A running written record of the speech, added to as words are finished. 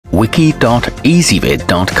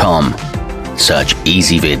wiki.ezvid.com. Search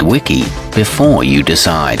Ezvid Wiki before you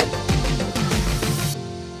decide.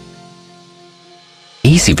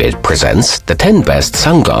 Ezvid presents the 10 best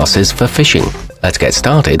sunglasses for fishing. Let's get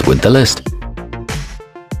started with the list.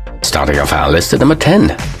 Starting off our list at number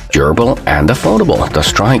 10. Durable and affordable, the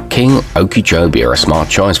Strike King Okeechobee are a smart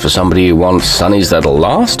choice for somebody who wants sunnies that'll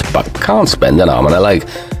last but can't spend an arm and a leg.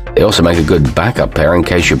 They also make a good backup pair in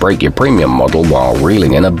case you break your premium model while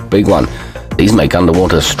reeling in a big one. These make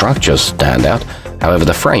underwater structures stand out, however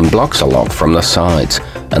the frame blocks a lot from the sides,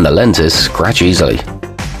 and the lenses scratch easily.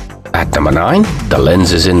 At number 9, the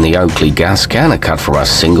lenses in the Oakley gascan are cut from a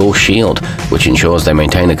single shield, which ensures they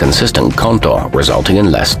maintain a consistent contour, resulting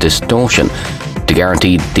in less distortion. To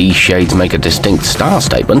guarantee these shades make a distinct style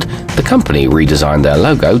statement, the company redesigned their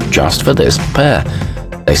logo just for this pair.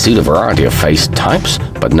 They suit a variety of face types,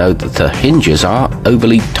 but note that the hinges are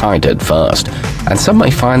overly tight at first, and some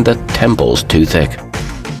may find the temples too thick.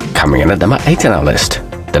 Coming in at number 8 on our list,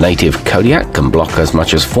 the native Kodiak can block as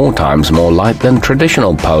much as 4 times more light than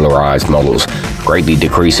traditional polarized models, greatly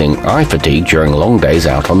decreasing eye fatigue during long days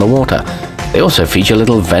out on the water. They also feature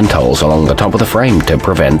little vent holes along the top of the frame to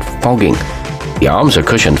prevent fogging. The arms are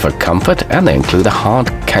cushioned for comfort, and they include a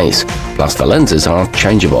hard case, plus the lenses are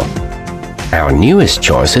changeable. Our newest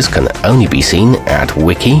choices can only be seen at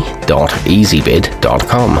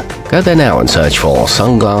wiki.ezvid.com. Go there now and search for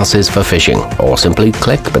sunglasses for fishing, or simply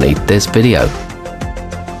click beneath this video.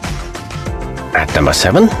 At number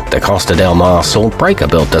 7, the Costa saltbreak are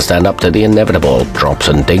built to stand up to the inevitable drops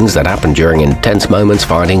and dings that happen during intense moments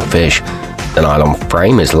fighting fish. The nylon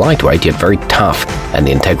frame is lightweight yet very tough, and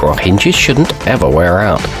the integral hinges shouldn't ever wear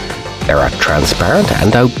out. There are transparent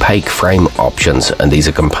and opaque frame options, and these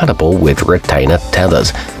are compatible with retainer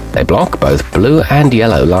tethers. They block both blue and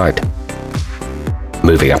yellow light.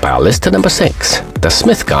 Moving up our list to number 6, the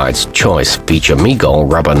Smith Guide's Choice feature Meagle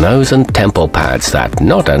rubber nose and temple pads that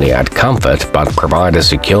not only add comfort but provide a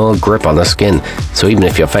secure grip on the skin, so even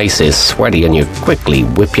if your face is sweaty and you quickly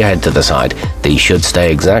whip your head to the side, these should stay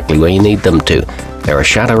exactly where you need them to. They're a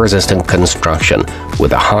shatter-resistant construction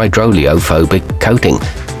with a hydroleophobic coating,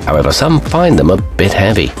 however some find them a bit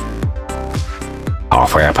heavy.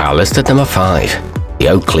 Halfway up our list at number 5. The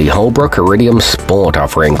Oakley Holbrook Iridium Sport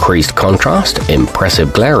offer increased contrast,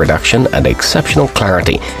 impressive glare reduction, and exceptional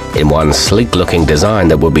clarity in one sleek-looking design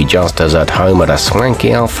that would be just as at home at a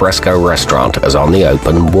swanky alfresco restaurant as on the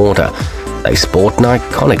open water. They sport an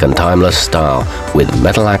iconic and timeless style with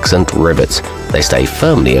metal accent rivets. They stay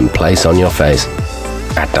firmly in place on your face.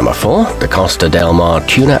 At number 4, the Costa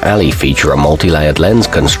Tuna Alley feature a multi-layered lens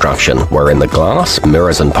construction wherein the glass,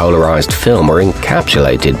 mirrors and polarized film are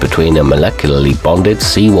encapsulated between a molecularly bonded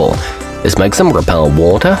seawall. This makes them repel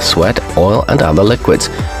water, sweat, oil and other liquids.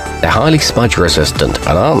 They're highly smudge resistant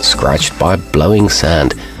and aren't scratched by blowing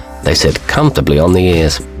sand. They sit comfortably on the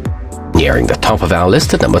ears. Nearing the top of our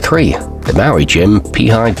list at number 3, the Maui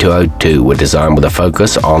peahi 202 were designed with a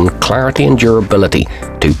focus on clarity and durability,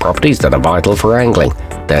 2 properties that are vital for angling.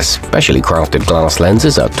 Their specially crafted glass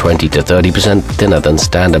lenses are 20 to 30% thinner than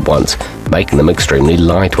standard ones, making them extremely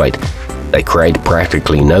lightweight. They create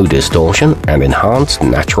practically no distortion and enhance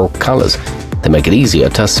natural colors. They make it easier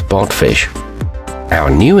to spot fish. Our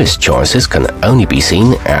newest choices can only be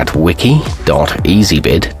seen at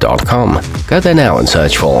wiki.ezvid.com. Go there now and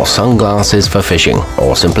search for sunglasses for fishing,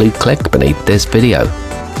 or simply click beneath this video.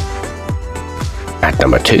 At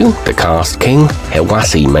number 2, the Kastking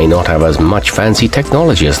Hiwassee may not have as much fancy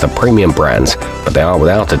technology as the premium brands, but they are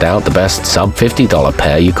without a doubt the best sub-$50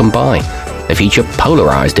 pair you can buy. They feature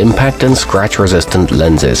polarized impact and scratch-resistant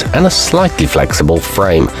lenses and a slightly flexible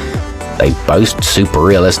frame. They boast super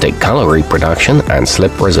realistic color reproduction and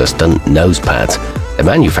slip-resistant nose pads. They're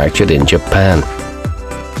manufactured in Japan.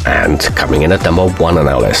 And coming in at number 1 on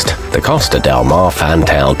our list, the Costa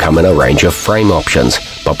fantail come in a range of frame options,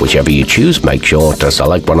 but whichever you choose, make sure to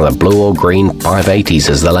select one of the blue or green 580s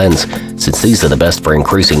as the lens, since these are the best for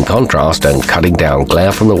increasing contrast and cutting down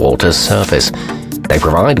glare from the water's surface. They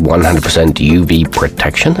provide 100% UV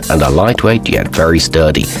protection and are lightweight yet very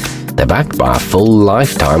sturdy. They're backed by a full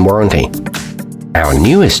lifetime warranty. Our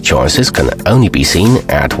newest choices can only be seen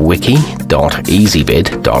at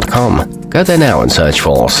wiki.ezvid.com. Go there now and search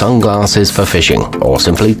for sunglasses for fishing, or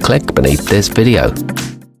simply click beneath this video.